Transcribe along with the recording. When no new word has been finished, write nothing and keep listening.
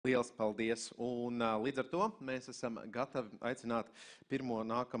Liels paldies! Un līdz ar to mēs esam gatavi aicināt pirmo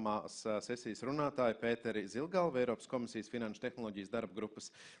nākamās sesijas runātāju Pēteri Zilgalvi, Eiropas Komisijas Finanšu tehnoloģijas darba grupas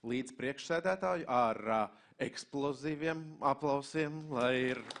līdzpriekšsēdētāju ar eksplozīviem aplausiem,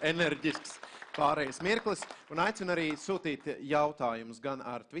 lai ir enerģisks pārējais mirklis. Un aicinu arī sūtīt jautājumus gan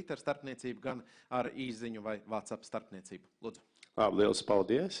ar Twitter starpniecību, gan ar īsziņu vai WhatsApp starpniecību. Lūdzu. Liels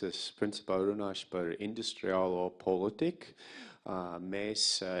paldies! Es principā runāšu par industriālo politiku.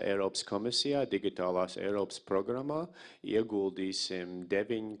 Mēs Eiropas Komisijā Digitālās Eiropas programmā ieguldīsim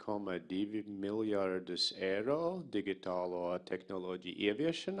 9,2 miljardus eiro digitālo tehnoloģiju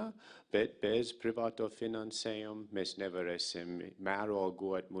ieviešanā, bet bez privāto finansējumu mēs nevarēsim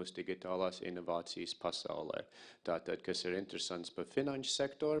mērogot mūsu digitālās inovācijas pasaulē. Tātad, kas ir interesants par finanšu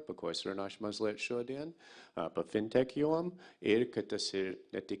sektoru, par ko es runāšu mazliet šodien, par fintech jomu, ir, ka tas ir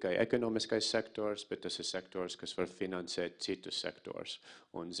ne tikai ekonomiskais sektors, bet tas ir sektors, kas var finansēt citus sektors.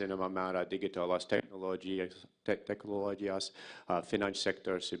 Un zināmā mērā digitālās tehnoloģijās finanšu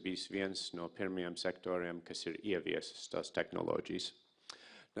sektors ir bijis viens no pirmajiem sektoriem, kas ir ieviesis tās tehnoloģijas.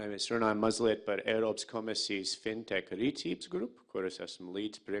 Mēs runājam mazliet par Eiropas Komisijas fintech rīcības grupu, kuras esmu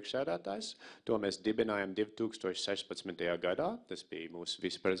līdzpriekšsēdētājs. To mēs dibinājām 2016. gadā. Tas bija mūsu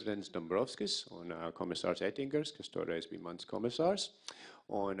viceprezidents Dombrovskis un komisārs Ettingers, kas toreiz bija mans komisārs.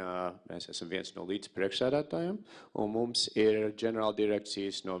 Un mēs esam viens no līdzpriekšsēdētājiem, un mums ir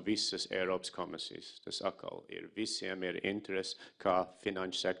ģenerāldirekcijas no visas Eiropas komisijas. Tas atkal ir, visiem ir interesi, kā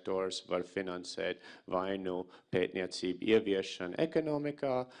finanšu sektors var finansēt vai nu pētniecību ieviešanu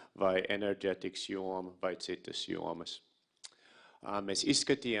ekonomikā, vai enerģētikas jomu, vai citas jomas. Mēs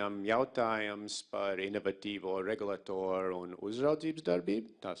izskatījām jautājumus par inovatīvo regulatoru un uzraudzības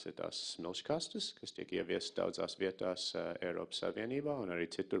darbību. Tās ir tās smilškastes, kas tiek ieviestas daudzās vietās Eiropas Savienībā un arī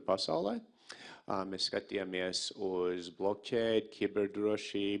citur pasaulē. Mēs skatījāmies uz blokķēdi,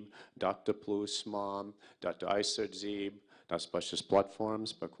 kiberdrošību, datu plūsmām, datu aizsardzību, tās pašas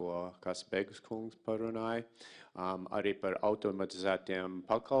platformas, par ko Krisafidis parunāja, arī par automatizētiem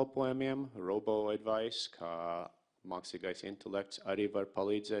pakalpojumiem, robo-advice, kā mākslīgais intelekts arī var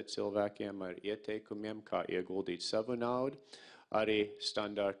palīdzēt cilvēkiem ar ieteikumiem, kā ieguldīt savu naudu, arī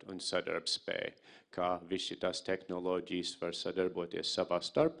standartu un sadarbspēju, kā visi tās tehnoloģijas var sadarboties savā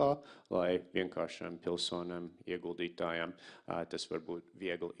starpā, lai vienkāršam pilsonam, ieguldītājiem tas var būt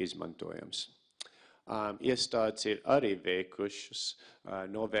viegli izmantojams. Iestādes ir arī veikušas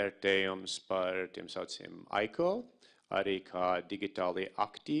novērtējums par tiem saucamiem ICO, arī kā digitālie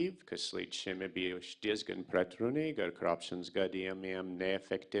aktīvi, kas līdz šim ir bijuši diezgan pretrunīgi ar krāpšanas gadījumiem,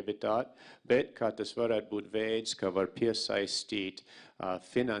 neefektivitāti, bet kā tas varētu būt veids, kā var piesaistīt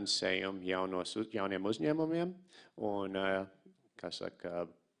finansējumu jauniem uzņēmumiem un, kā saka,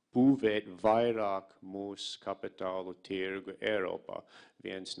 būvēt vairāk mūsu kapitālu tirgu Eiropā.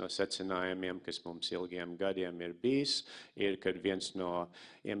 Viens no secinājumiem, kas mums ilgiem gadiem ir bijis, ir, ka viens no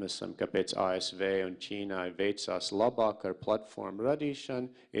iemesliem, kāpēc ASV un Ķīnai veicās labāk ar platformu radīšanu,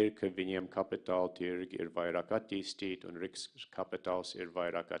 ir, ka viņiem kapitāla tirgi ir vairāk attīstīti un risks kapitāls ir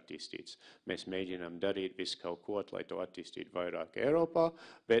vairāk attīstīts. Mēs mēģinām darīt visu kaut ko, lai to attīstītu vairāk Eiropā,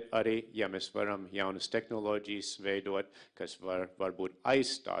 bet arī, ja mēs varam jaunas tehnoloģijas veidot, kas varbūt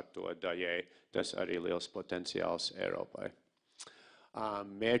aizstāt to daļai, tas arī liels potenciāls Eiropai.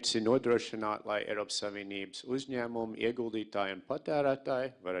 Mērķis ir nodrošināt, lai Eiropas Savienības uzņēmumi, ieguldītāji un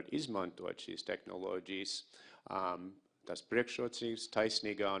patērētāji varētu izmantot šīs tehnoloģijas, tās priekšrocības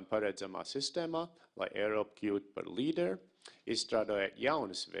taisnīgā un paredzamā sistēmā, lai Eiropa kļūtu par līderi, izstrādājot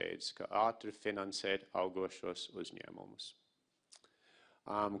jaunas veidus, kā ātri finansēt augošos uzņēmumus.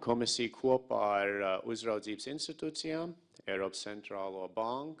 Komisija kopā ar uzraudzības institūcijām, Eiropas Centrālo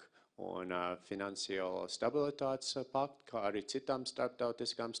banku un finansiālo stabilitātes paktu, kā arī citām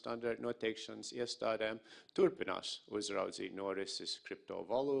starptautiskām standartu noteikšanas iestādēm, turpinās uzraudzīt norises kripto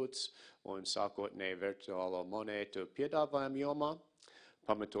valūtas un sākotnēji virtuālo monētu piedāvājumu jomā,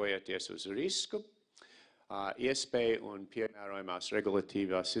 pamatojoties uz risku, iespēju un piemērojamās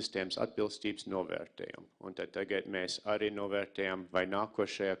regulatīvās sistēmas atbilstības novērtējumu. Un tad tagad mēs arī novērtējam, vai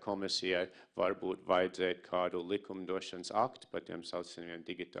nākošajā komisijai varbūt vajadzēt kādu likumdošanas aktu par tiem saucamiem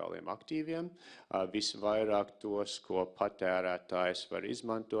digitāliem aktīviem, visvairāk tos, ko patērētājs var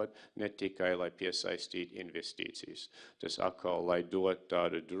izmantot, ne tikai, lai piesaistītu investīcijas. Tas atkal, lai dot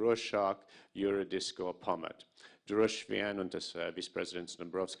tādu drošāku juridisko pamatu. Droši vien, un tas viceprezidents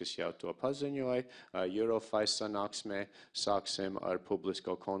Dombrovskis jau to paziņoja, Eurofai sanāksmē sāksim ar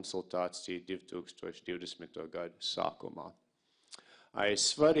publisko konsultāciju 2020. gada sākumā. Ir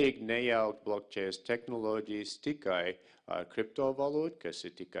svarīgi nejaukt blokķēdes tehnoloģijas tikai ar kriptovalūtu, kas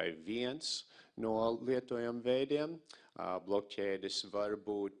ir tikai viens no lietojam veidiem. Blokķēdes var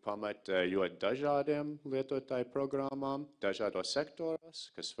būt pamata ļoti dažādiem lietotāju programmām, dažādos sektoros,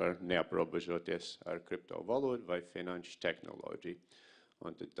 kas var neaprobežoties ar kriptovalūtu vai finanšu tehnoloģiju.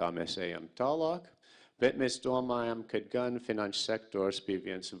 Un tad tā mēs ejam tālāk. Bet mēs domājam, ka gan finanšu sektors bija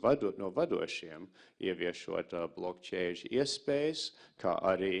viens no vadošiem ieviešot blokķēžu iespējas, kā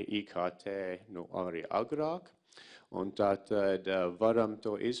arī IKT arī agrāk. Un tātad varam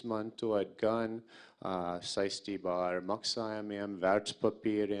to izmantot gan saistībā ar maksājumiem,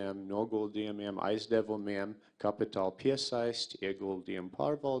 vērtspapīriem, noguldījumiem, aizdevumiem, kapitāla piesaisti, ieguldījumu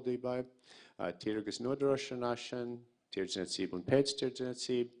pārvaldībai, tirgus nodrošināšanu, tirdzniecību un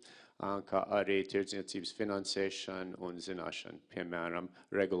pēctirdzniecību, kā arī tirdzniecības finansēšana un zināšana, piemēram,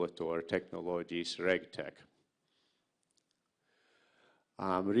 regulatoru tehnoloģijas RegTech.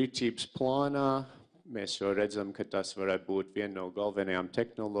 Rīcības plānā mēs jau redzam, ka tas varētu būt viena no galvenajām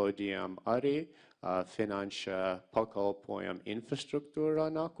tehnoloģijām arī finanšu pakalpojumu infrastruktūrā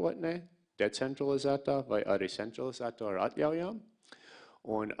nākotnē, decentralizētā vai arī centralizētā ar atļaujām.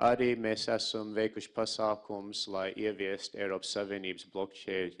 Un arī mēs esam veikuši pasākums, lai ieviestu Eiropas Savienības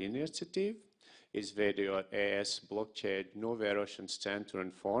blokķēžu iniciatīvu, izveidojot ES blokķēžu novērošanas centru un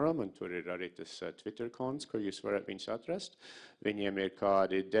Forum, un tur ir arī tas Twitter konts, kur jūs varat viņus atrast. Viņiem ir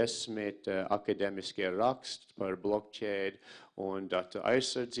kādi 10 akademiskie raksti par blokķēdu un datu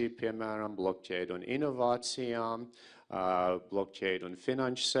aizsardzību, piemēram, blokķēdu un inovācijām, blokķēdu un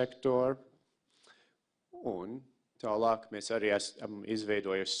finanšu sektoru. Un tālāk mēs arī esam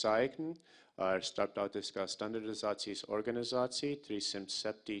izveidojuši saikni ar Starptautiskā standartizācijas organizāciju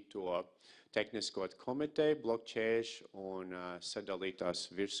 307. tehnisko komiteju blokķēžu un sadalītās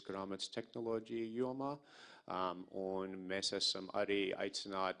virsgrāmatas tehnoloģiju jomā. Un mēs esam arī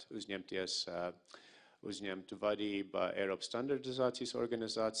aicināti uzņemt vadību Eiropas standartizācijas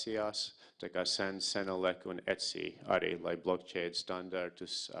organizācijās, tā kā Senelek un ETSI, arī, lai blokķēdu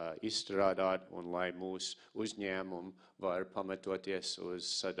standartus izstrādāt un lai mūsu uzņēmumi var pamatoties uz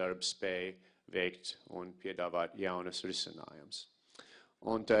sadarbspēju veikt un piedāvāt jaunas risinājumus.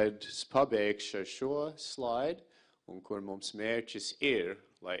 Un tad es pabeigšu ar šo slaidu, un kur mums mērķis ir,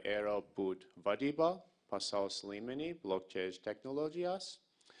 lai Eiropa būtu vadībā pasaules līmenī blokķēžu tehnoloģijās.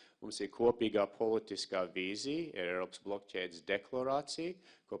 Mums ir kopīgā politiskā vīzija, Eiropas blokķēdes deklarācija,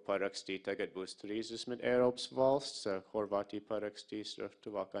 ko parakstīja tagad būs 30 Eiropas valsts, Horvātija parakstīs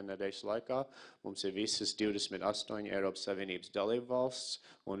tuvākā nedēļas laikā. Mums ir visas 28 Eiropas Savienības dalību valsts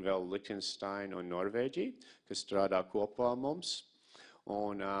un vēl Liechtensteina un Norvēģija, kas strādā kopā mums.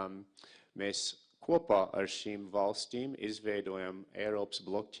 Un mēs kopā ar šīm valstīm izveidojam Eiropas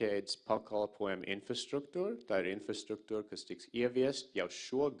blokķēdes pakalpojumu infrastruktūru. Tā ir infrastruktūra, kas tiks ieviest jau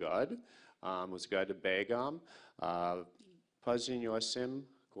šogad, uz gada beigām. Paziņosim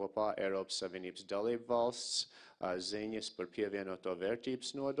kopā Eiropas Savienības dalību valsts ziņas par pievienoto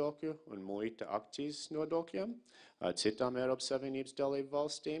vērtības nodokļu un muita akcijas nodokļiem citām Eiropas Savienības dalību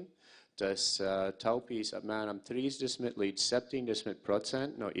valstīm. Tas taupīs apmēram 30 līdz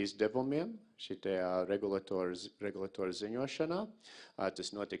 70% no izdevumiem šitajā regulatoru ziņošanā.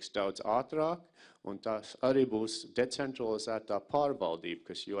 Tas notiks daudz ātrāk, un tas arī būs decentralizētā pārvaldība,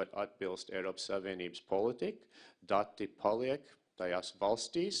 kas ļoti atbilst Eiropas Savienības politiku. Dati paliek tajās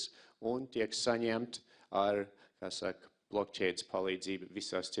valstīs un tiek saņemt ar, blokķēdes palīdzību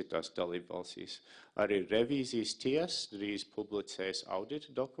visās citās dalību valstīs. Arī revīzijas tiesa drīz publicēs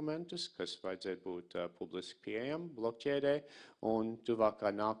audita dokumentus, kas vajadzētu būt publiski pieejami blokķēdē, un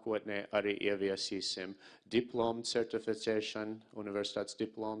tuvākā nākotnē arī ieviesīsim diplomu certificēšanu, universitātes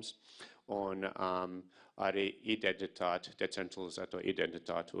diploms, un arī identitāti, decentralizēto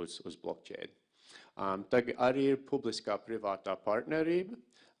identitāti uz blokķēdi. Tagad arī ir publiskā privātā partnerība.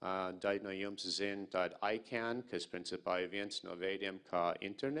 Daļa no jums zina tādu ICANN, kas principā ir viens no veidiem, kā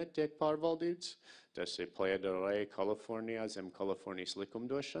internet tiek pārvaldīts. Tas ir Playa del Rey, Kalifornijā, zem Kalifornijas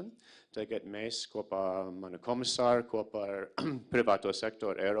likumdošana. Tagad mēs mana komisāra kopā ar privāto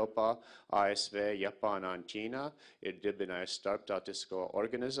sektoru Eiropā, ASV, Japānā un Ķīnā ir dibinājusi starptautisko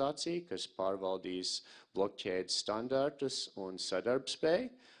organizāciju, kas pārvaldīs blokķēdes standartus un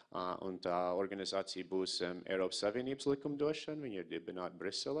sadarbspēju. Un tā organizācija būs Eiropas Savienības likumdošana, viņa ir dibināta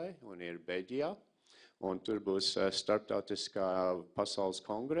Briselē un ir Beļģijā. Un tur būs starptautiskā Pasaules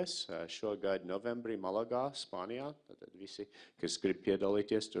kongress šogad novembrī Malagā, Spānijā. Tātad visi, kas grib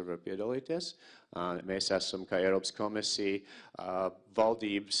piedalīties, tur var piedalīties. Mēs esam kā Eiropas komisija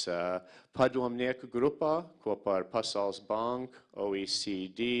valdības padomnieku grupā kopā ar Pasaules banku,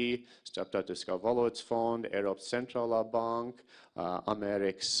 OECD, Starptautiskā valūtas fonda, Eiropas Centrālā banka,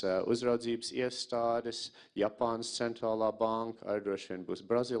 Amerikas uzraudzības iestādes, Japānas centrālā banka, arī droši vien būs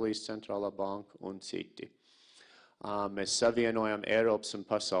Brazīlijas centrālā banka un citi. Mēs savienojam Eiropas un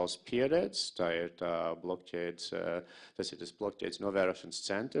pasaules pieredzi, tā ir tā blokķēdes, tas ir tas blokķēdes novērošanas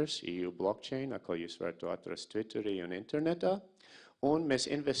centrs, EU blockchain, ko jūs varat to atrast Twitterī un internetā. Un mēs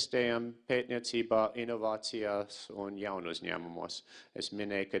investējam pētniecībā, inovācijās un jaunu uzņēmumos. Es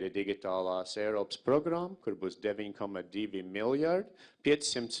minēju, ka ir digitālās Eiropas programma, kur būs 9,2 miljardi,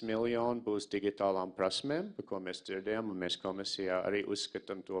 500 miljoni būs digitālām prasmēm, par ko mēs dzirdējām, un mēs komisijā arī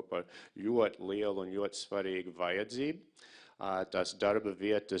uzskatām to par ļoti lielu un ļoti svarīgu vajadzību. Tās darba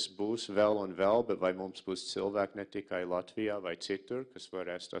vietas būs vēl un vēl, bet vai mums būs cilvēki ne tikai Latvijā vai citur, kas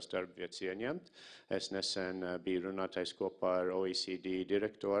varēs tās darba vietas ieņemt. Es nesen biju runātais kopā ar OECD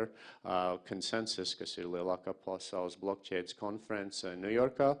direktoru Consensus, kas ir lielākā pasaules blokķēdes konference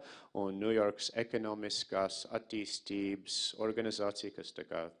Ņujorkā, un Ņujorkas ekonomiskās attīstības organizācija, kas tā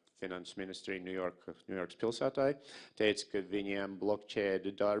kā Finanses ministrija Ņujorkas pilsētāji, teica, ka viņiem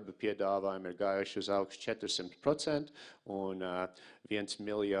blokķēdu darba piedāvājumi ir gājuši uz augšu 400%, un $1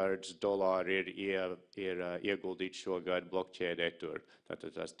 miljards ir ieguldīts šogad blokķēdē tur.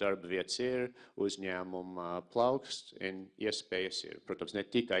 Tātad tās darba vietas ir, uzņēmuma plaukst, un iespējas ir, protams, ne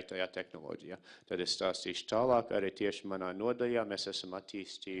tikai tajā tehnoloģijā. Tad es stāstīšu tālāk, arī tieši manā nodaļā mēs esam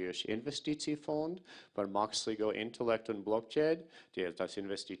attīstījuši investīciju fondu par mākslīgo intelektu un blokķēdi. Tās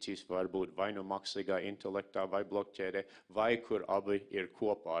investīcijas var būt vai no mākslīgā intelektā vai blokķēdē, vai kur abi ir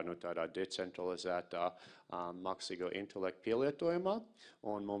kopā no tādā decentralizētā mākslīgo intelektu pielietojumā,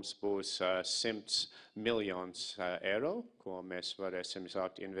 un mums būs 100 miljonus eiro, ko mēs varēsim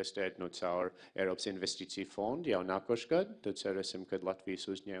sākt investēt caur Eiropas investīciju fondu jau nākošgad. Tad cerēsim, ka Latvijas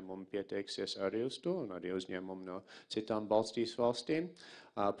uzņēmumi pieteiksies arī uz to, un arī uzņēmumi no citām Baltijas valstīm.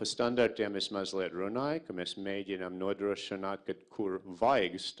 Par standartiem es mazliet runāju, ka mēs mēģinām nodrošināt, ka kur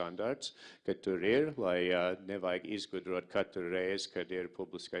vajag standarts, ka tur ir, lai nevajag izgudrot katru reizi, kad ir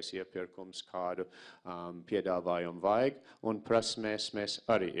publiskais iepirkums, kādu piedāvājumu vajag, un prasmēs mēs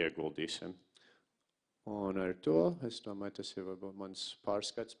arī ieguldīsim. Un ar to, es domāju, tas ir varbūt mans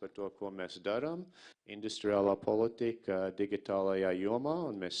pārskats par to, ko mēs darām. Industriālā politika digitālajā jomā,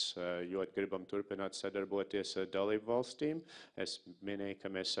 un mēs ļoti gribam turpināt sadarboties ar dalību valstīm. Es minēju, ka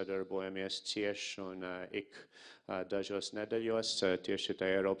mēs sadarbojamies cieši un ik dažos nedēļos tieši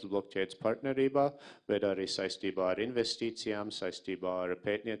tajā Eiropas blokķēdes partnerībā, bet arī saistībā ar investīcijām, saistībā ar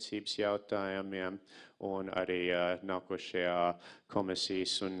pētniecības jautājumiem, un arī nākošajā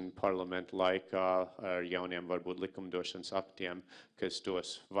komisijas un parlamentu laikā ar jauniem varbūt likumdošanas aktiem, kas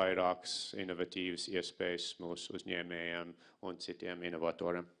dos vairākas inovatīvas iespējas mūsu uzņēmējiem un citiem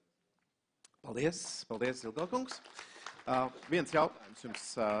inovatoriem. Paldies, Zilgalkungs. Viens jautājums jums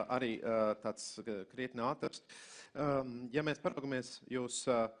arī tāds krietni ātrs. Ja mēs paraugamies, jūs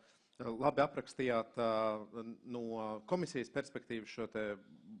labi aprakstījāt no komisijas perspektīvas šo te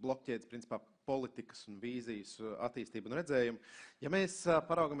blokķēdes principā politikas un vīzijas attīstību un redzējumu. Ja mēs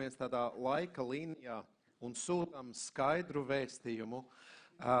paraugamies tādā laika līnijā un sūtam skaidru vēstījumu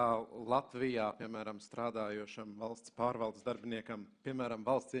Latvijā, piemēram, strādājošam valsts pārvaldes darbiniekam, piemēram,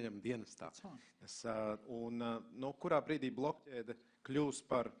 valsts ieņem dienestā. Un kurā brīdī blokķēde kļūs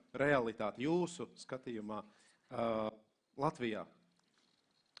par realitāti jūsu skatījumā Latvijā?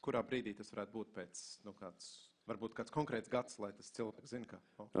 Kurā brīdī tas varētu būt pēc varbūt kāds konkrēts gads, lai tas cilvēks zina, kā?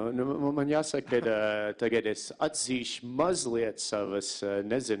 Man jāsaka, ka tagad es atzīšu mazliet savas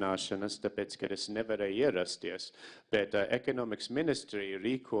nezināšanas, tāpēc, ka es nevarēju ierasties, bet ekonomikas ministrija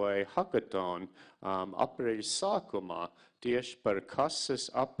rīkoja hackathonu aprīļa sākumā tieši par kases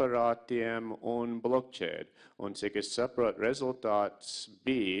aparātiem un blokķēdi. Un, cik es saprotu, rezultāts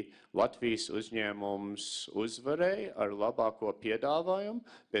bija Latvijas uzņēmums uzvarēja ar labāko piedāvājumu,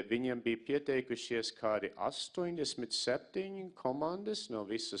 bet viņiem bija pieteikušies kādi 87 komandas no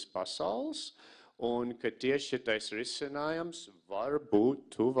visas pasaules, un ka tieši šitais risinājums varbūt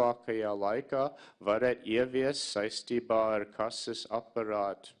tuvākajā laikā varētu ieviest saistībā ar kases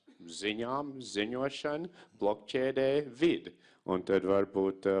aparātu ziņām, ziņošanu, blokķēdē vidi. Un tad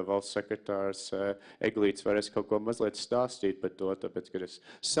varbūt valsts sekretārs Eglīts varēs kaut ko mazliet stāstīt par to, tāpēc, ka es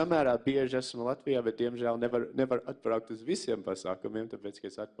samērā bieži esmu Latvijā, bet diemžēl nevar atbraukt uz visiem pasākumiem, tāpēc, ka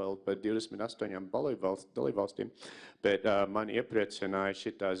es atpaldu par 28 dalībvalstīm. Bet man iepriecināja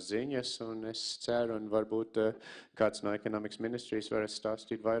šitās ziņas, un es ceru, un varbūt kāds no ekonomikas ministrijas varēs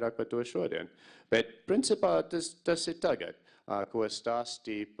stāstīt vairāk par to šodien. Bet principā tas ir tagad. Ko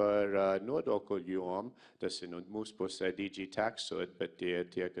stāstīja par nodokļu jomu, tas ir no mūsu pusē DG taxot, bet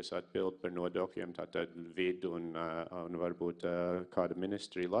tie, kas atbild par nodokļiem, tātad vidu un varbūt kāda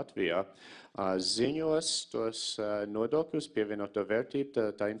ministrija Latvijā, ziņos tos nodokļus pievienoto vērtību,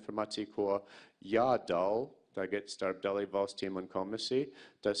 tā informācija, ko jādala tagad starp dalību valstīm un komisiju,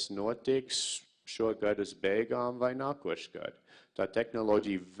 tas notiks šogad uz beigām vai nākošgad. Tā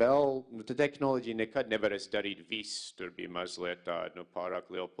tehnoloģija nekad nevarēs darīt viss. Tur bija mazliet tāda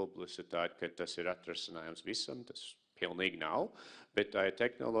pārāk liela publicitāte, ka tas ir atrasinājums visam. Tas pilnīgi nav. Bet tā ir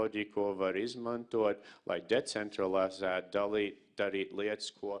tehnoloģija, ko var izmantot, lai decentralizētu darīt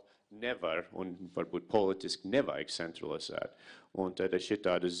lietas, ko nevar un varbūt politiski nevajag centralizēt. Un tad ir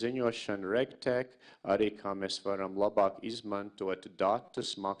šitāda ziņošana, regtech, arī kā mēs varam labāk izmantot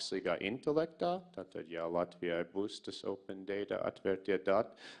datus mākslīgā intelektā. Tātad, ja Latvijai būs tas open data, atvērtie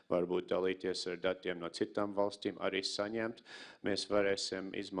dati, varbūt dalīties ar datiem no citām valstīm, arī saņemt, mēs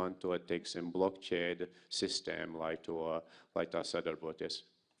varēsim izmantot, teiksim, blokķēdu sistēmu, lai tā sadarboties.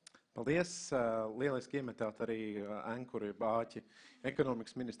 Paldies! Lieliski iemetāt arī Ankuri Bāķi.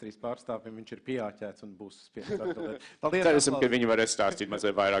 Ekonomikas ministrijas pārstāvim viņš ir pieāķēts un būs spiests atbildēt. Paldies! Cerēsim, ka viņi varēs stāstīt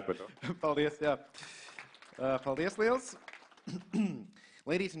mazliet vairāk par to. Paldies, jā. Paldies liels!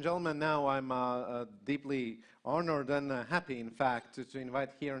 Ladies and gentlemen, now I'm deeply honored and happy, in fact, to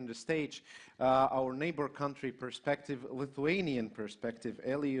invite here on the stage our neighbor country perspective, Lithuanian perspective,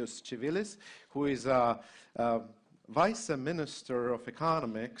 Elijus Čivilis, who is Vice Minister of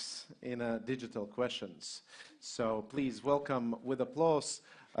Economics in Digital Questions. So please welcome with applause,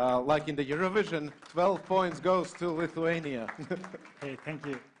 like in the Eurovision, 12 points goes to Lithuania. Hey, thank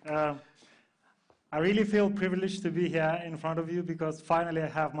you. I really feel privileged to be here in front of you because finally I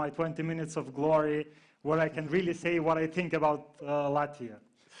have my 20 minutes of glory where I can really say what I think about Latvia.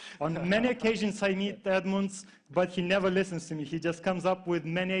 On many occasions I meet Edmunds, but he never listens to me. He just comes up with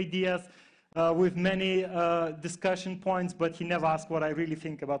many ideas, with many discussion points, but he never asks what I really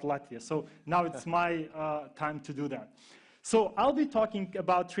think about Latvia. So now it's my time to do that. So I'll be talking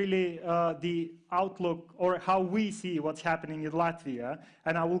about really the outlook or how we see what's happening in Latvia,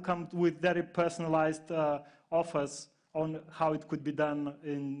 and I will come with very personalized offers on how it could be done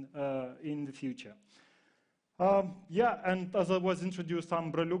in the future. Yeah, and as I was introduced,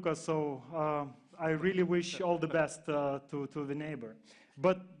 I'm Braliukas, so I really wish all the best to the neighbor.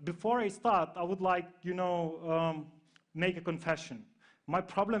 But before I start, I would like, make a confession. My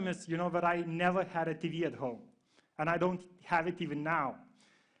problem is, that I never had a TV at home, and I don't have it even now.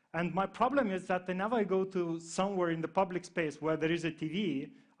 And my problem is that whenever I go to somewhere in the public space where there is a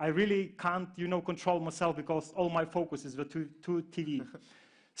TV, I really can't, control myself because all my focus is to TV.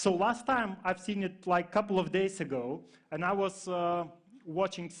 So last time I've seen it like a couple of days ago, and I was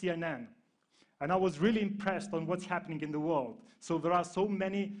watching CNN. And I was really impressed on what's happening in the world. So there are so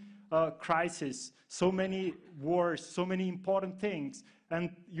many crises, so many wars, so many important things.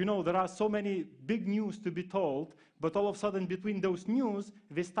 And, there are so many big news to be told, but all of a sudden between those news,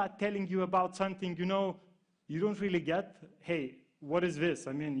 they start telling you about something, you don't really get. Hey, what is this?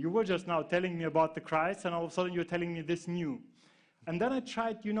 I mean, you were just now telling me about the crisis, and all of a sudden you're telling me this new. And then I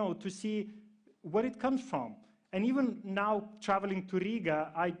tried, to see where it comes from. And even now, traveling to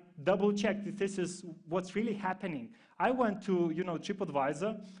Riga, I double-checked if this is what's really happening. I went to,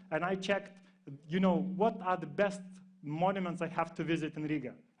 TripAdvisor, and I checked, what are the best monuments I have to visit in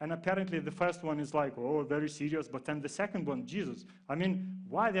Riga. And apparently the first one is like, oh, very serious, but then the second one, Jesus. I mean,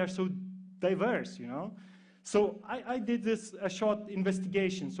 why they're so diverse, So I did a short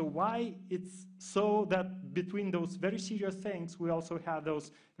investigation. So why it's so that between those very serious things, we also have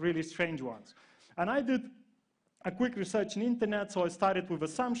those really strange ones. And I did a quick research on the internet, so I started with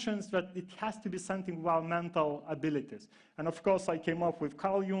assumptions that it has to be something about mental abilities. And of course, I came up with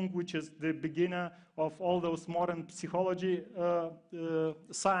Carl Jung, which is the beginner of all those modern psychology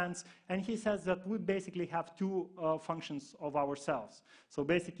science. And he says that we basically have two functions of ourselves. So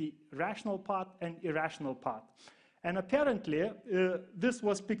basically, rational part and irrational part. And apparently, this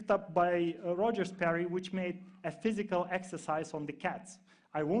was picked up by Roger Sperry, which made a physical exercise on the cats.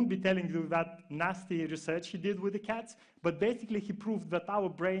 I won't be telling you that nasty research he did with the cats, but basically he proved that our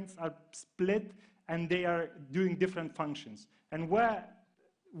brains are split and they are doing different functions. And where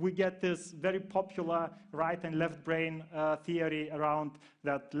we get this very popular right and left brain theory around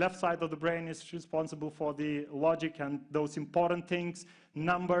that left side of the brain is responsible for the logic and those important things,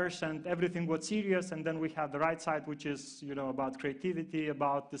 numbers and everything what's serious, and then we have the right side, which is about creativity,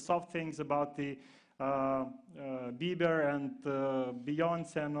 about the soft things, about the Bieber and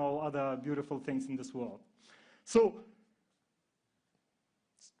Beyonce and all other beautiful things in this world. So,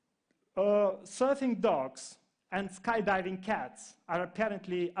 surfing dogs and skydiving cats are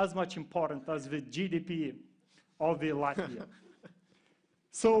apparently as much important as the GDP of the Latvia.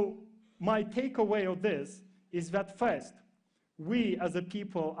 So, my takeaway of this is that first, we as a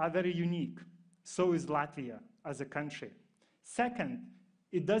people are very unique. So is Latvia as a country. Second,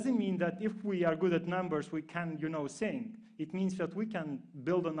 it doesn't mean that if we are good at numbers, we can, sing. It means that we can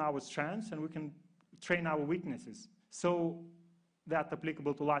build on our strengths and we can train our weaknesses. So that's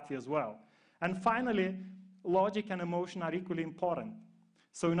applicable to Latvia as well. And finally, logic and emotion are equally important.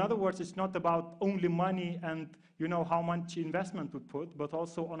 So in other words, it's not about only money and how much investment we put, but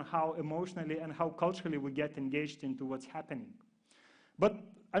also on how emotionally and how culturally we get engaged into what's happening. But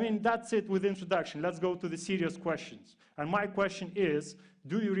that's it with introduction. Let's go to the serious questions. And my question is,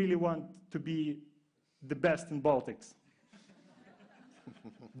 do you really want to be the best in Baltics?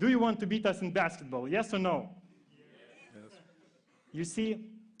 Do you want to beat us in basketball? Yes or no? Yes. You see,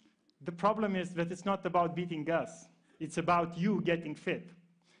 the problem is that it's not about beating us. It's about you getting fit.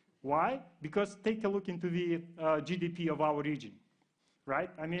 Why? Because take a look into the GDP of our region, right?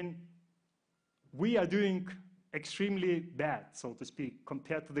 We are doing extremely bad, so to speak,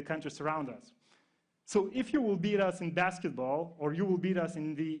 compared to the countries around us. So if you will beat us in basketball, or you will beat us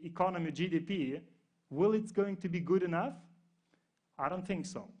in the economy GDP, will it going to be good enough? I don't think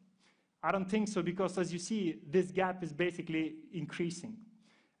so. I don't think so because, as you see, this gap is basically increasing.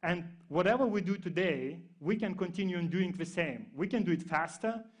 And whatever we do today, we can continue on doing the same. We can do it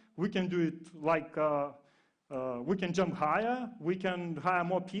faster. We can do it like, we can jump higher. We can hire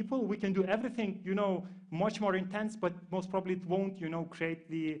more people. We can do everything, much more intense, but most probably it won't, create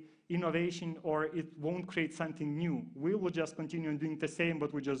the innovation, or it won't create something new. We will just continue on doing the same,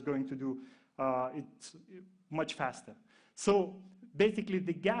 but we're just going to do it much faster. So basically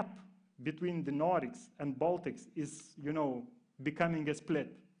the gap between the Nordics and Baltics is, becoming a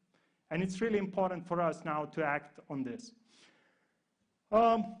split. And it's really important for us now to act on this.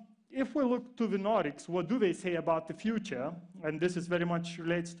 If we look to the Nordics, what do they say about the future? And this is very much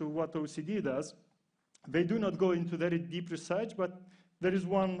relates to what OECD does. They do not go into very deep research, but there is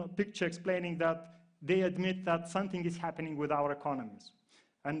one picture explaining that they admit that something is happening with our economies.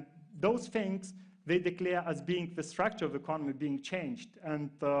 And those things they declare as being the structure of the economy being changed. And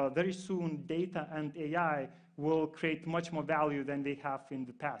very soon, data and AI will create much more value than they have in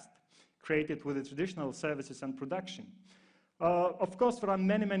the past, created with the traditional services and production. Of course, there are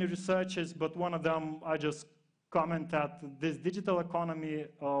many, many researchers, but one of them, I just comment that this digital economy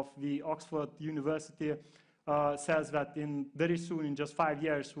of the Oxford University says that very soon, in just 5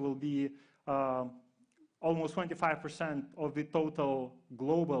 years, will be almost 25% of the total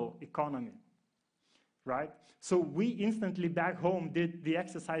global economy, right? So we instantly back home did the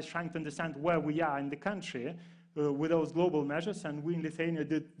exercise trying to understand where we are in the country with those global measures, and we in Lithuania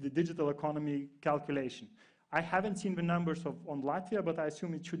did the digital economy calculation. I haven't seen the numbers on Latvia, but I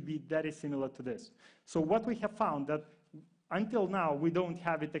assume it should be very similar to this. So what we have found that until now, we don't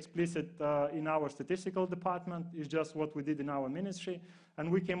have it explicit in our statistical department. It's just what we did in our ministry.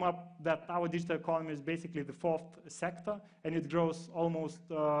 And we came up that our digital economy is basically the fourth sector, and it grows almost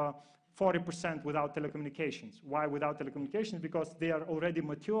 40% without telecommunications. Why without telecommunications? Because they are already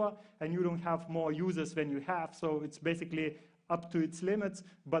mature, and you don't have more users than you have. So it's basically up to its limits.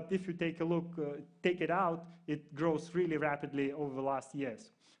 But if you take a look, take it out, it grows really rapidly over the last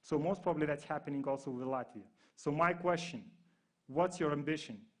years. So most probably that's happening also with Latvia. So my question, what's your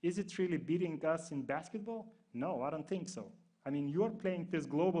ambition? Is it really beating us in basketball? No, I don't think so. I mean, you're playing this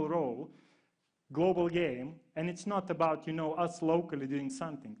global role, global game, and it's not about, us locally doing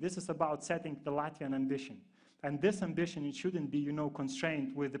something. This is about setting the Latvian ambition. And this ambition, it shouldn't be,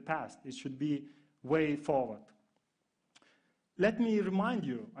 constrained with the past. It should be way forward. Let me remind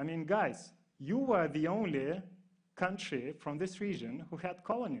you, guys, you were the only country from this region who had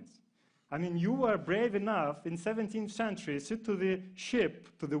colonies. You were brave enough in 17th century, sit to the ship,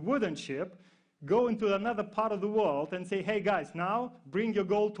 to the wooden ship, go into another part of the world and say, hey guys, now bring your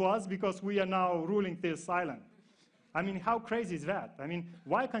gold to us because we are now ruling this island. How crazy is that?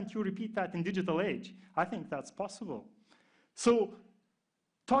 Why can't you repeat that in digital age? I think that's possible. So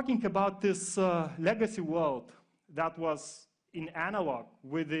talking about this legacy world that was in analog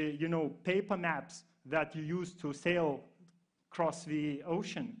with the paper maps that you used to sail across the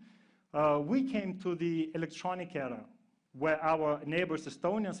ocean, we came to the electronic era, where our neighbors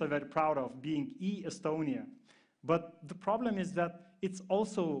Estonians are very proud of being e-Estonia. But the problem is that it's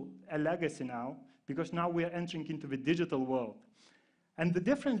also a legacy now, because now we are entering into the digital world. And the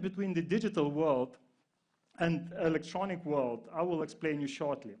difference between the digital world and electronic world, I will explain you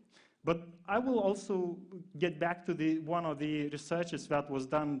shortly. But I will also get back to one of the researches that was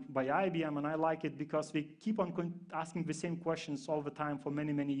done by IBM, and I like it because we keep on asking the same questions all the time for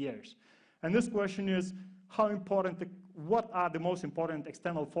many, many years. And this question is, what are the most important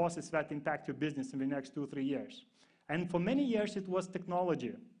external forces that impact your business in the next 2-3 years? And for many years, it was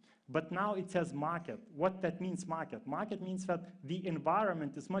technology. But now it says market. What that means, market? Market means that the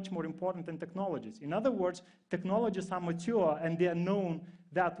environment is much more important than technologies. In other words, technologies are mature and they are known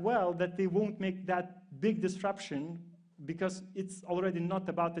that well that they won't make that big disruption because it's already not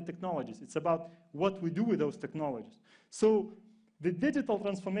about the technologies. It's about what we do with those technologies. So the digital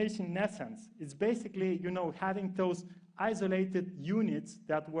transformation, in essence, is basically, having those isolated units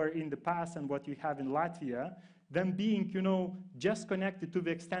that were in the past and what you have in Latvia, them being, just connected to the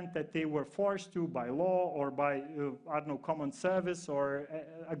extent that they were forced to by law or by, I don't know, common service or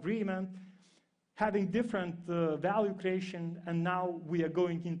agreement, having different value creation, and now we are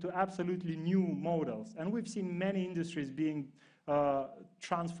going into absolutely new models. And we've seen many industries being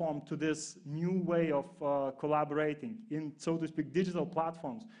transformed to this new way of collaborating in, so to speak, digital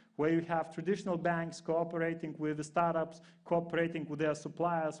platforms, where you have traditional banks cooperating with the startups, cooperating with their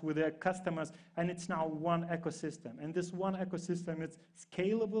suppliers, with their customers, and it's now one ecosystem. And this one ecosystem is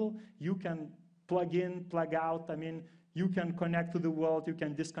scalable. You can plug in, plug out. I mean, you can connect to the world, you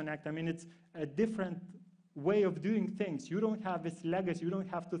can disconnect. I mean, it's a different way of doing things. You don't have this legacy. You don't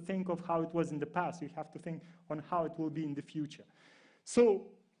have to think of how it was in the past. You have to think on how it will be in the future. So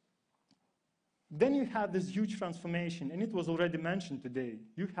then you have this huge transformation, and it was already mentioned today.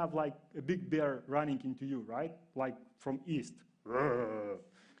 You have like a big bear running into you, right? Like from east.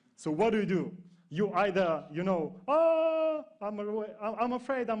 So what do? You either, I'm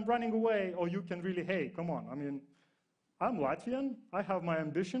afraid I'm running away, or you can really, hey, come on. I mean, I'm Latvian, I have my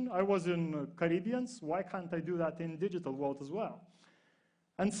ambition, I was in Caribbeans, why can't I do that in digital world as well?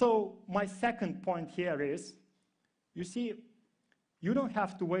 And so my second point here is, you see, you don't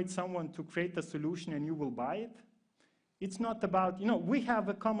have to wait someone to create a solution and you will buy it. It's not about, we have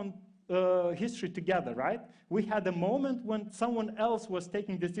a common history together, right? We had a moment when someone else was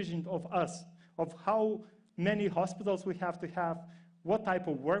taking decisions of us, of how many hospitals we have to have, what type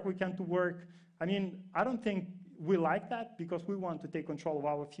of work we can to work. I mean, I don't think we like that because we want to take control of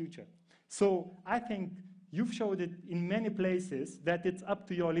our future. So I think you've showed it in many places that it's up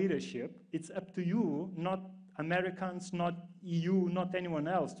to your leadership. It's up to you, not Americans, not EU, not anyone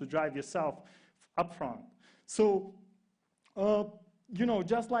else, to drive yourself up front. So,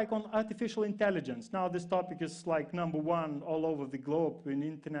 just like on artificial intelligence, now this topic is like #1 all over the globe in the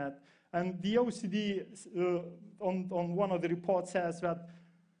internet. And the OECD on one of the reports says that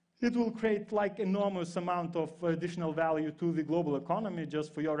it will create like enormous amount of additional value to the global economy.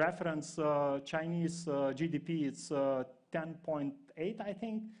 Just for your reference, Chinese GDP, it's 10.8, I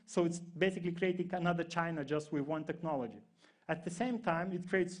think. So it's basically creating another China just with one technology. At the same time, it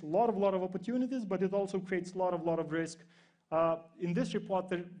creates a lot of opportunities, but it also creates a lot of risk. In this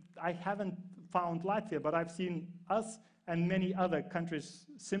report, I haven't found Latvia, but I've seen us and many other countries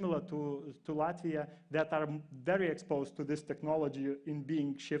similar to Latvia that are very exposed to this technology in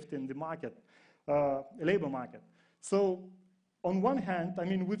being shifted in the market, labor market. So on one hand, I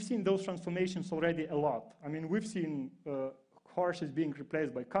mean, we've seen those transformations already a lot. I mean, we've seen horses being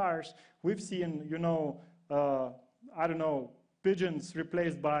replaced by cars. We've seen, I don't know, pigeons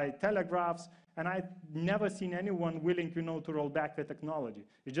replaced by telegraphs. And I've never seen anyone willing, to roll back the technology.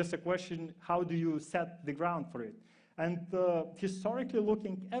 It's just a question, how do you set the ground for it? And historically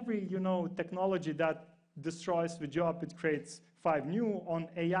looking, every, technology that destroys the job, it creates 5 new. On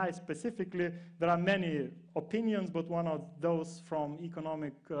AI specifically, there are many opinions, but one of those from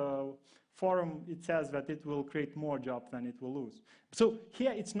Economic Forum, it says that it will create more jobs than it will lose. So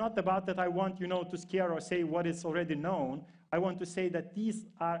here, it's not about that I want, to scare or say what is already known. I want to say that these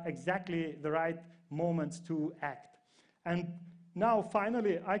are exactly the right moments to act. And now,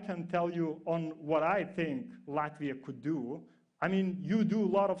 finally, I can tell you on what I think Latvia could do. I mean, you do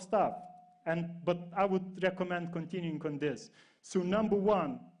a lot of stuff, but I would recommend continuing on this. So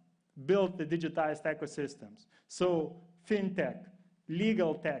 #1, build the digitized ecosystems. So fintech,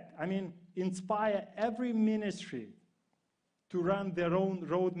 legal tech, I mean, inspire every ministry to run their own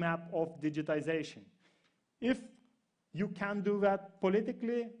roadmap of digitization. If you can do that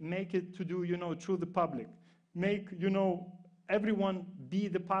politically, make it to do, through the public. Make, everyone be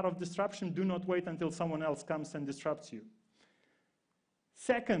the part of disruption. Do not wait until someone else comes and disrupts you.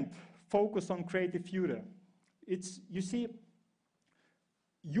 Second, focus on creative future. You see,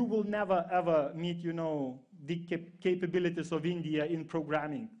 you will never ever meet, the capabilities of India in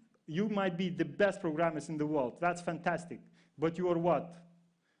programming. You might be the best programmers in the world. That's fantastic. But you are what?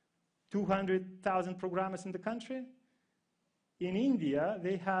 200,000 programmers in the country? In India,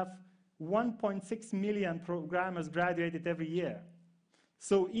 they have 1.6 million programmers graduated every year.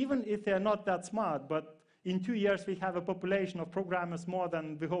 So even if they're not that smart, but in 2 years we have a population of programmers more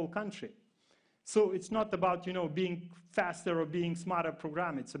than the whole country. So it's not about, being faster or being smarter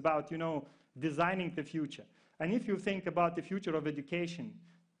program. It's about, designing the future. And if you think about the future of education,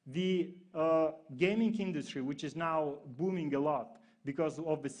 the gaming industry, which is now booming a lot because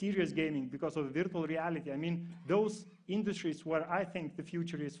of the serious gaming, because of virtual reality, I mean, those industries where I think the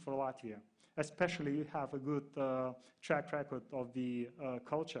future is for Latvia. Especially you have a good track record of the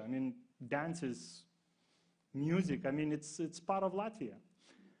culture. I mean, dances, music, I mean, it's part of Latvia.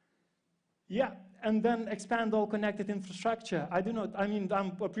 Yeah, and then expand all connected infrastructure. I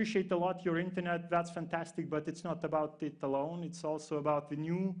appreciate a lot your internet, that's fantastic, but it's not about it alone. It's also about the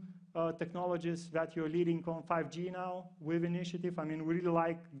new technologies that you're leading on 5G now with initiative. I mean, we really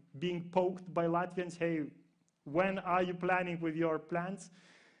like being poked by Latvians, hey, when are you planning with your plans?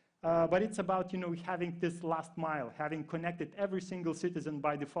 But it's about, having this last mile, having connected every single citizen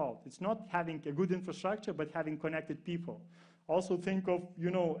by default. It's not having a good infrastructure, but having connected people. Also think of,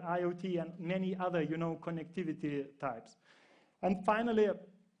 IoT and many other, connectivity types. And finally,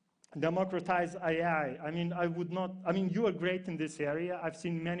 democratize AI. You are great in this area. I've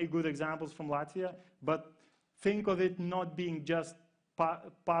seen many good examples from Latvia, but think of it not being just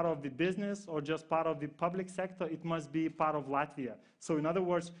part of the business or just part of the public sector. It must be part of Latvia. So in other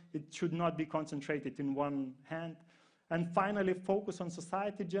words, it should not be concentrated in one hand. And finally, focus on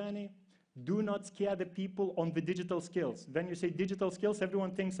society journey. Do not scare the people on the digital skills. When you say digital skills,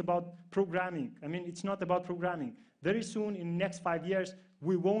 everyone thinks about programming. I mean, it's not about programming. Very soon, in the next 5 years,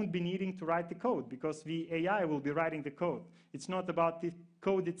 we won't be needing to write the code because the AI will be writing the code. It's not about the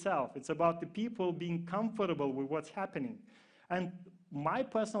code itself. It's about the people being comfortable with what's happening. And my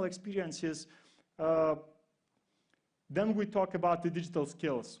personal experience is, then we talk about the digital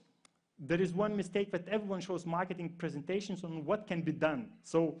skills. There is one mistake that everyone shows marketing presentations on what can be done.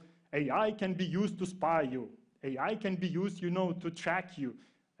 So AI can be used to spy you. AI can be used, to track you.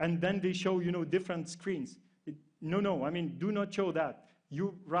 And then they show, different screens. No, do not show that.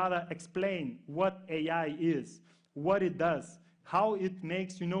 You rather explain what AI is, what it does, how it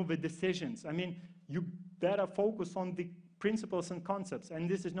makes, the decisions. I mean, you better focus on the principles and concepts, and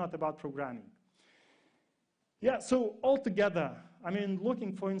this is not about programming. Yeah, so altogether,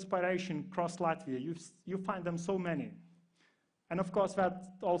 looking for inspiration across Latvia, you find them so many. And of course, that's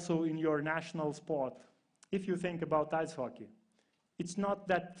also in your national sport. If you think about ice hockey, it's not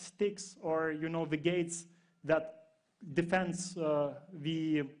that sticks or, the gates that defends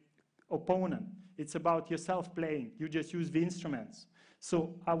the opponent. It's about yourself playing. You just use the instruments.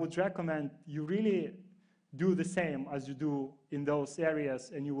 So I would recommend you really do the same as you do in those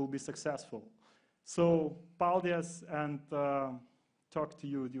areas, and you will be successful. So, paldies, and talk to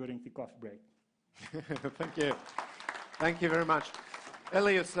you during the coffee break. Thank you. Thank you very much.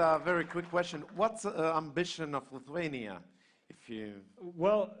 Elijus, very quick question. What's the ambition of Lithuania?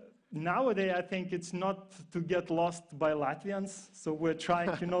 Well, nowadays, I think it's not to get lost by Latvians. So we're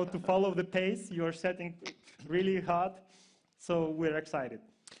trying, to follow the pace. You're setting really hard. So we're excited.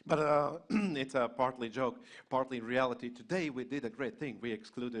 But it's a partly joke, partly reality. Today we did a great thing. We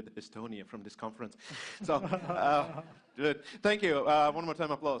excluded Estonia from this conference. So, good. Thank you. One more time,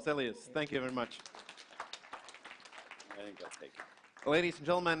 applause. Elijus, thank you very much. I think that's taken. Ladies and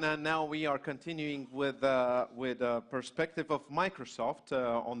gentlemen, now we are continuing with a perspective of Microsoft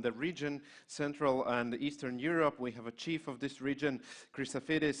on the region, Central and Eastern Europe. We have a chief of this region,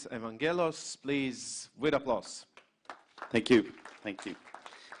 Chrysafidis Evangelos. Please, with applause. Thank you. Thank you.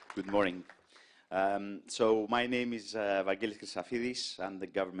 Good morning. So my name is Evangelos Krisafidis. I'm the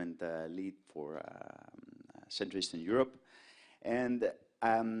government lead for Central Eastern Europe, and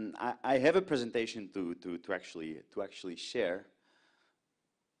I have a presentation to actually share.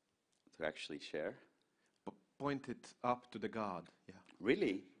 Point it up to the God. Yeah.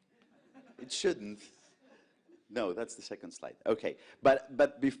 Really? It shouldn't. No, that's the second slide. Okay,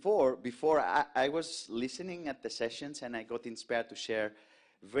 but before I was listening at the sessions, and I got inspired to share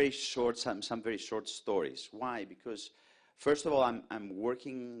some very short stories. Why? Because first of all, I'm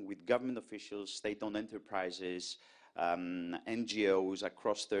working with government officials, state-owned enterprises, NGOs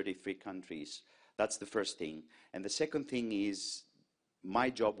across 33 countries. That's the first thing. And the second thing is my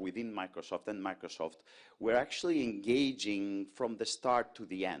job within Microsoft and Microsoft. We're actually engaging from the start to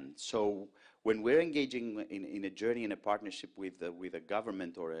the end. So when we're engaging in a journey, in a partnership with a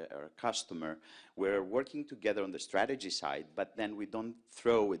government or a customer, we're working together on the strategy side, but then we don't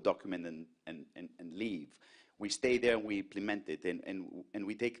throw a document and leave. We stay there and we implement it, and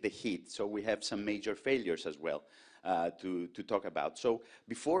we take the heat. So we have some major failures as well to talk about. So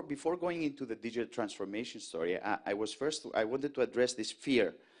before going into the digital transformation story, I wanted to address this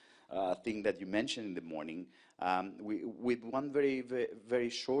fear thing that you mentioned in the morning with one very, very, very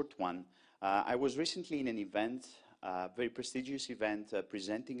short one. I was recently in an event, a very prestigious event,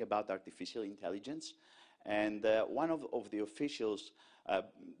 presenting about artificial intelligence. And one of the officials,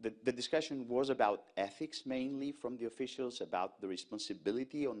 the discussion was about ethics mainly from the officials, about the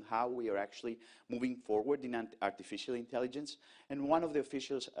responsibility on how we are actually moving forward in artificial intelligence. And one of the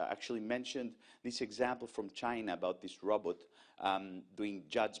officials actually mentioned this example from China about this robot doing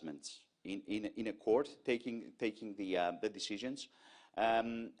judgments in a court, taking the decisions.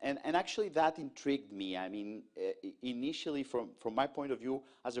 And actually that intrigued me. I mean, initially from my point of view,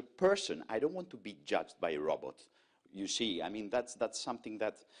 as a person, I don't want to be judged by a robot. You see, I mean, that's something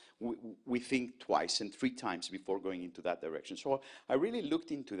that we think twice and 3 times before going into that direction. So I really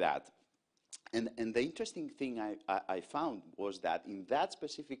looked into that. And the interesting thing I found was that in that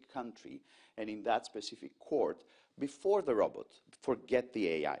specific country and in that specific court, before the robot, forget the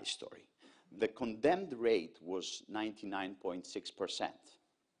AI story, the condemned rate was 99.6%.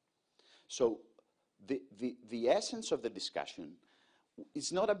 So the essence of the discussion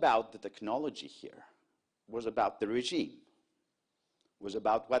is not about the technology here, it was about the regime, it was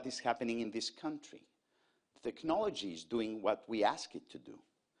about what is happening in this country. The technology is doing what we ask it to do.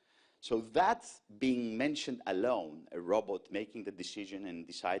 So that being mentioned alone, a robot making the decision and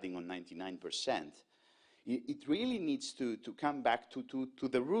deciding on 99%, it really needs to come back to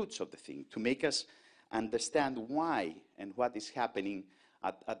the roots of the thing, to make us understand why and what is happening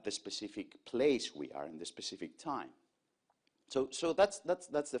at the specific place we are in the specific time. So that's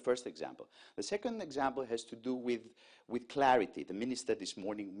the first example. The second example has to do with clarity. The minister this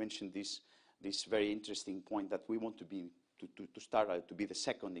morning mentioned this very interesting point that we want to be to start out to be the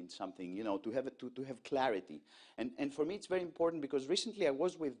second in something, you know, to have clarity. And for me it's very important because recently I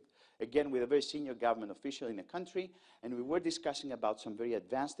was with a very senior government official in a country, and we were discussing about some very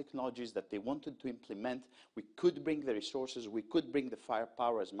advanced technologies that they wanted to implement. We could bring the resources, we could bring the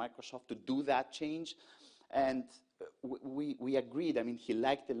firepower as Microsoft to do that change. And we agreed. I mean, he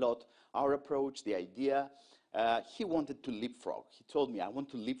liked a lot our approach, the idea. He wanted to leapfrog. He told me, I want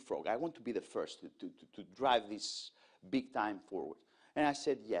to leapfrog. I want to be the first to drive this big time forward. And I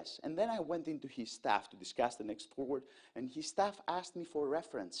said yes. And then I went into his staff to discuss the next forward, and his staff asked me for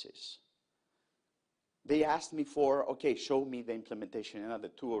references. They asked me for, okay, show me the implementation in another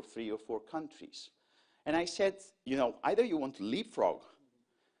 2 or 3 or 4 countries. And I said, you know, either you want to leapfrog,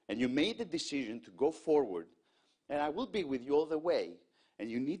 and you made the decision to go forward, and I will be with you all the way,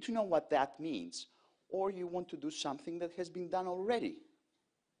 and you need to know what that means, or you want to do something that has been done already.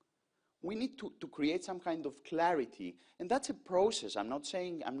 We need to create some kind of clarity, and that's a process. I'm not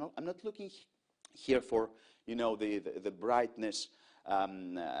saying, I'm not looking here for, you know, the brightness,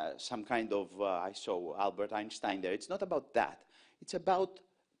 some kind of, I saw Albert Einstein there. It's not about that. It's about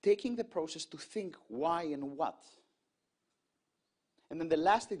taking the process to think why and what. And then the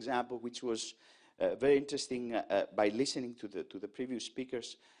last example, which was very interesting by listening to the previous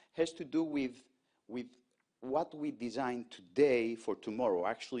speakers, has to do with what we design today for tomorrow.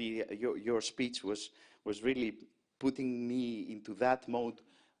 Actually, your speech was really putting me into that mode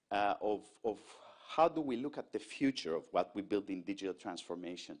of how do we look at the future of what we build in digital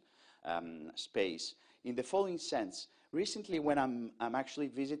transformation space. In the following sense, recently when I'm actually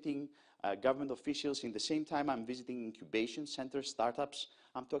visiting government officials, in the same time I'm visiting incubation center startups,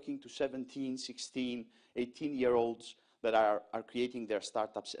 I'm talking to 17, 16, 18-year-olds that are creating their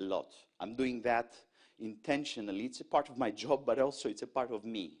startups a lot. I'm doing that intentionally. It's a part of my job, but also it's a part of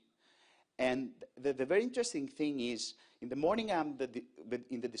me. And the very interesting thing is, in the morning I'm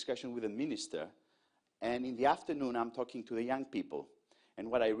in the discussion with the minister, and in the afternoon I'm talking to the young people. And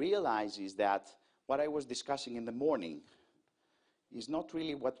what I realize is that what I was discussing in the morning is not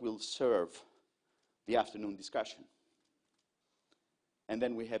really what will serve the afternoon discussion. And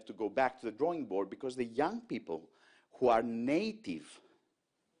then we have to go back to the drawing board, because the young people who are native,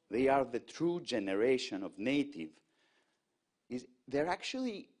 they are the true generation of native, they're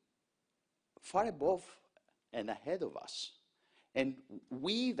actually far above and ahead of us. And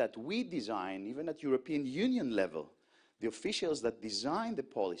we design, even at European Union level, the officials that design the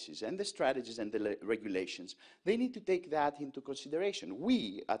policies and the strategies and the regulations, they need to take that into consideration.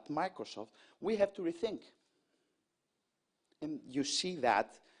 We, at Microsoft, we have to rethink. And you see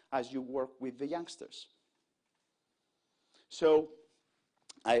that as you work with the youngsters. So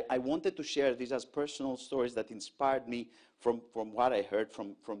I wanted to share these as personal stories that inspired me from what I heard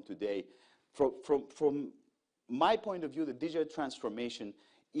from today. From my point of view, the digital transformation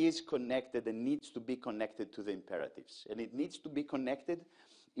is connected and needs to be connected to the imperatives. And it needs to be connected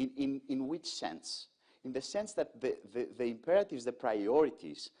in which sense? In the sense that the imperatives, the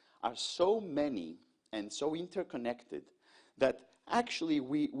priorities, are so many and so interconnected that actually,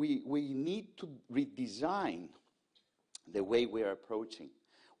 we need to redesign the way we're approaching.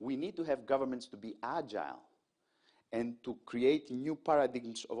 We need to have governments to be agile and to create new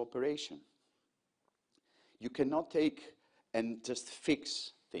paradigms of operation. You cannot take and just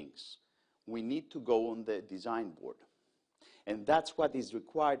fix things. We need to go on the design board. And that's what is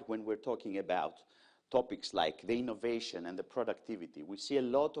required when we're talking about topics like the innovation and the productivity. We see a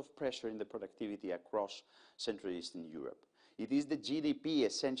lot of pressure in the productivity across Central Eastern Europe. It is the GDP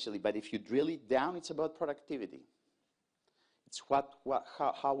essentially, but if you drill it down, it's about productivity. It's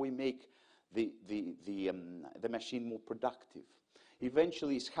how we make the machine more productive.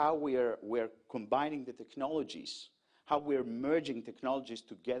 Eventually, it's how we're combining the technologies, how we're merging technologies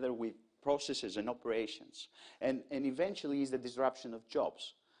together with processes and operations. And eventually, is the disruption of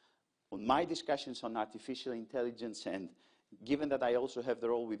jobs. On my discussions on artificial intelligence, and given that I also have the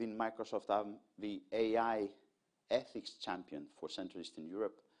role within Microsoft, I'm the AI ethics champion for Central Eastern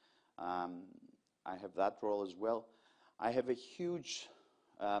Europe. I have that role as well. I have a huge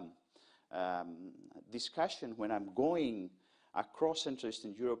discussion when I'm going across Central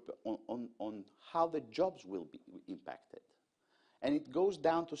Eastern Europe on how the jobs will be impacted. And it goes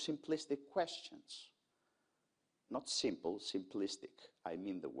down to simplistic questions. Not simple, simplistic. I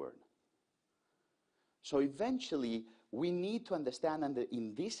mean the word. So eventually, we need to understand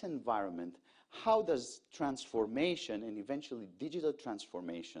in this environment, how does transformation and eventually digital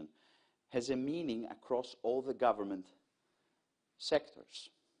transformation has a meaning across all the government sectors.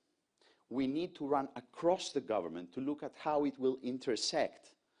 We need to run across the government to look at how it will intersect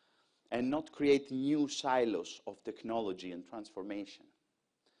and not create new silos of technology and transformation.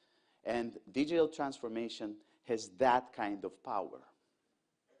 And digital transformation has that kind of power.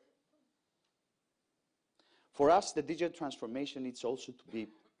 For us, the digital transformation needs also to be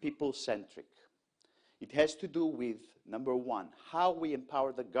people-centric. It has to do with, number one, how we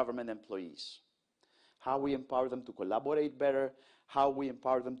empower the government employees, how we empower them to collaborate better, how we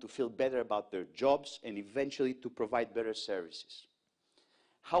empower them to feel better about their jobs, and eventually to provide better services.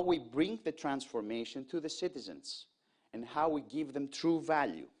 How we bring the transformation to the citizens, and how we give them true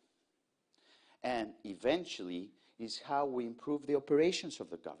value. And eventually is how we improve the operations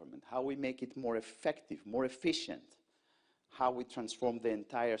of the government, how we make it more effective, more efficient, how we transform the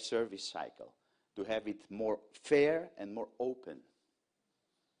entire service cycle to have it more fair and more open.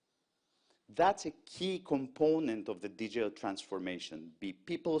 That's a key component of the digital transformation, be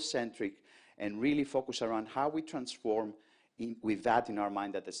people-centric and really focus around how we transform with that in our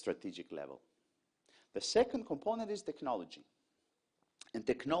mind at a strategic level. The second component is technology. And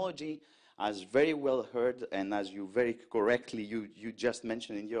technology, as very well heard and as you very correctly, you just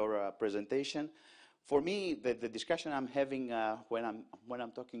mentioned in your presentation, for me, the discussion I'm having when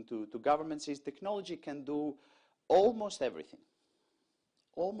I'm talking to governments is technology can do almost everything.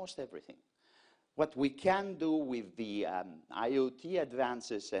 Almost everything. What we can do with the IoT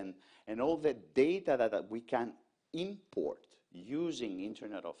advances and all the data that we can import using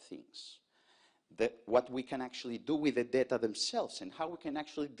Internet of Things, what we can actually do with the data themselves and how we can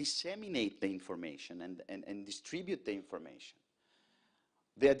actually disseminate the information and distribute the information.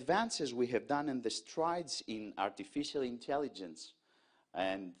 The advances we have done and the strides in artificial intelligence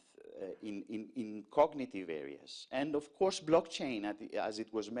and in cognitive areas. And of course, blockchain, as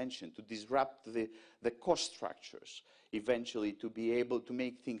it was mentioned, to disrupt the cost structures, eventually to be able to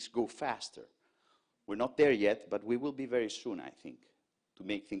make things go faster. We're not there yet, but we will be very soon, I think, to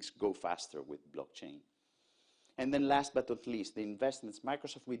make things go faster with blockchain. And then last but not least, the investments.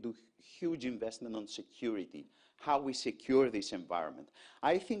 Microsoft, we do huge investment on security, how we secure this environment.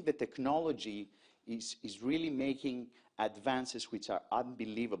 I think the technology is really making advances which are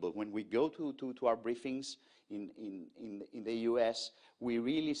unbelievable. When we go to our briefings in the US, we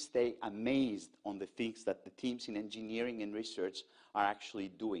really stay amazed on the things that the teams in engineering and research are actually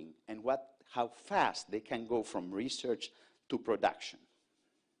doing and how fast they can go from research to production.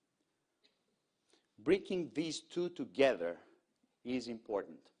 Bringing these two together is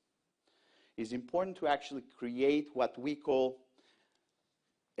important. It's important to actually create what we call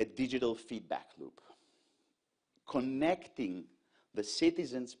a digital feedback loop, connecting the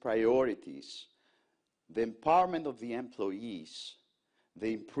citizens' priorities, the empowerment of the employees,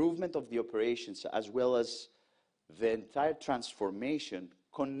 the improvement of the operations, as well as the entire transformation,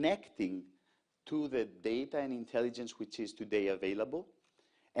 connecting to the data and intelligence which is today available,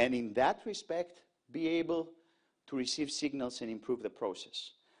 and in that respect, be able to receive signals and improve the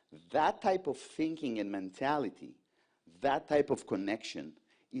process. That type of thinking and mentality, that type of connection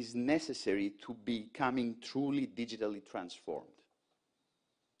is necessary to becoming truly digitally transformed.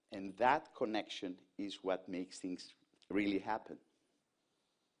 And that connection is what makes things really happen.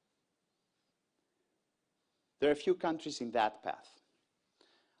 There are a few countries in that path.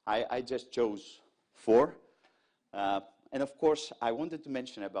 I just chose 4. And of course, I wanted to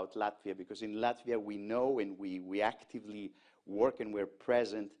mention about Latvia, because in Latvia we know and we actively work and we're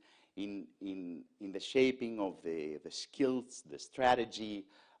present in the shaping of the skills, the strategy,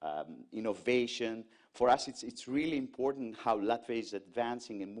 innovation. For us, it's really important how Latvia is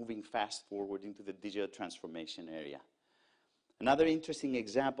advancing and moving fast forward into the digital transformation area. Another interesting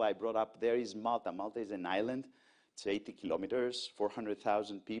example I brought up there is Malta. Malta is an island. It's 80 kilometers,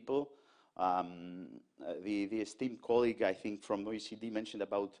 400,000 people. The esteemed colleague, I think, from OECD mentioned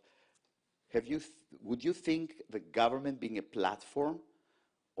about, would you think the government being a platform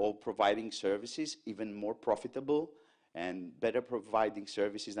or providing services even more profitable and better providing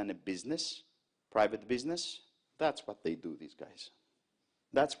services than a business, private business? That's what they do, these guys.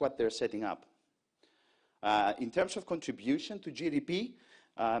 That's what they're setting up. In terms of contribution to GDP,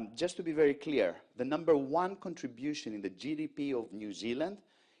 just to be very clear, the #1 contribution in the GDP of New Zealand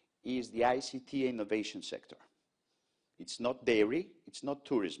is the ICT innovation sector. It's not dairy, it's not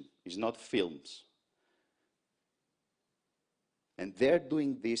tourism, it's not films. And they're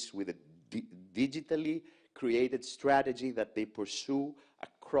doing this with a digitally created strategy that they pursue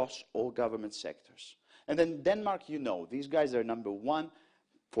across all government sectors. And then Denmark, you know, these guys are #1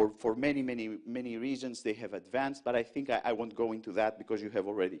 for many reasons. They have advanced, but I think I won't go into that because you have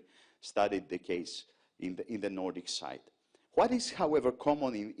already studied the case in the Nordic side. What is, however,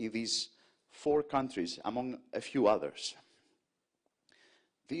 common in these 4 countries, among a few others?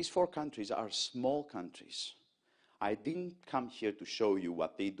 These 4 countries are small countries. I didn't come here to show you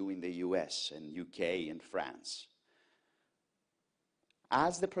what they do in the US and UK and France.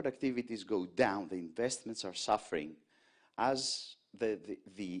 As the productivities go down, the investments are suffering. As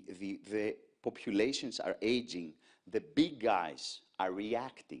the populations are aging, the big guys are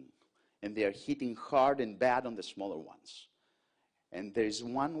reacting, and they are hitting hard and bad on the smaller ones. And there is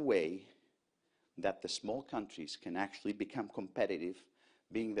one way that the small countries can actually become competitive,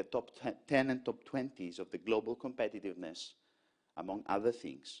 being the top 10 and top 20s of the global competitiveness, among other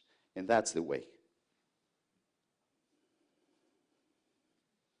things, and that's the way.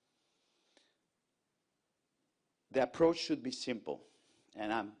 The approach should be simple,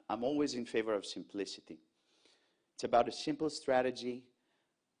 and I'm always in favor of simplicity. It's about a simple strategy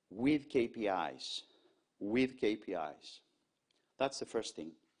with KPIs, That's the first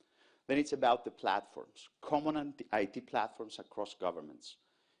thing. Then it's about the platforms, common IT platforms across governments.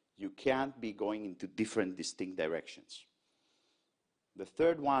 You can't be going into different distinct directions. The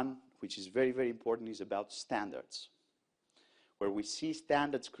third one, which is very, very important, is about standards. Where we see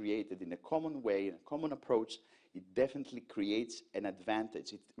standards created in a common way, in a common approach, it definitely creates an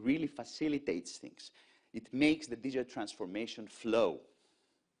advantage. It really facilitates things. It makes the digital transformation flow.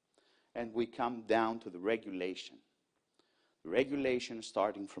 And we come down to the regulation. Regulation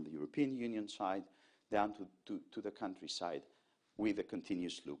starting from the European Union side down to the country side with a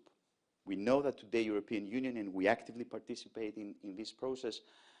continuous loop. We know that today European Union, and we actively participate in this process,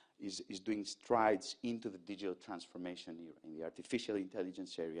 is doing strides into the digital transformation era, in the artificial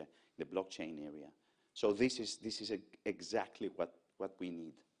intelligence area, the blockchain area. So this is exactly what we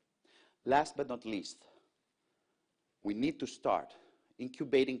need. Last but not least, we need to start.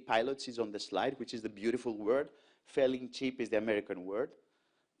 Incubating pilots is on the slide, which is the beautiful word. Failing cheap is the American word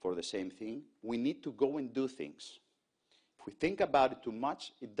for the same thing. We need to go and do things. If we think about it too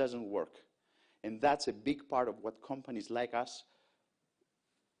much, it doesn't work. And that's a big part of what companies like us,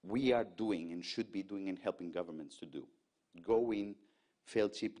 we are doing and should be doing and helping governments to do. Go in, fail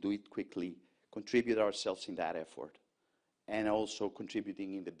cheap, do it quickly, contribute ourselves in that effort, and also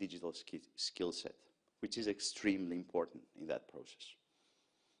contributing in the digital skill set, which is extremely important in that process.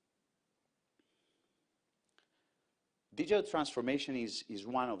 Digital transformation is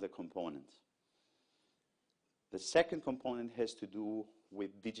one of the components. The second component has to do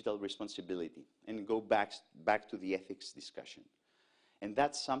with digital responsibility, and go back to the ethics discussion. And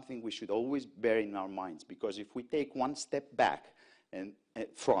that's something we should always bear in our minds, because if we take one step back and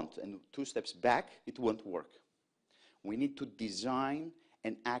front and 2 steps back, it won't work. We need to design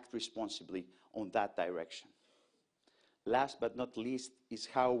and act responsibly on that direction. Last but not least is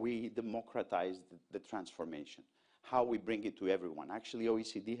how we democratize the transformation, how we bring it to everyone. Actually,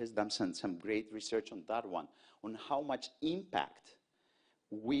 OECD has done some great research on that one, on how much impact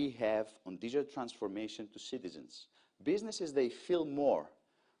we have on digital transformation to citizens. Businesses, they feel more,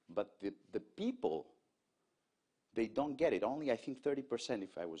 but the people, they don't get it. Only, I think, 30%,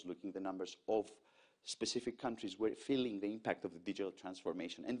 if I was looking at the numbers, of specific countries were feeling the impact of the digital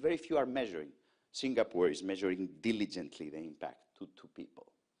transformation, and very few are measuring. Singapore is measuring diligently the impact to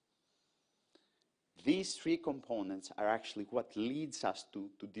people. These three components are actually what leads us to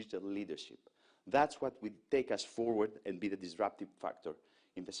digital leadership. That's what will take us forward and be the disruptive factor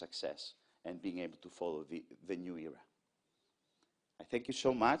in the success and being able to follow the new era. I thank you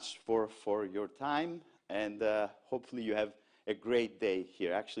so much for your time, and hopefully you have a great day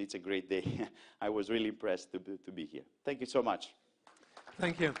here. Actually, it's a great day. I was really impressed to be here. Thank you so much.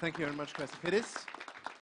 Thank you very much, Chrysafidis.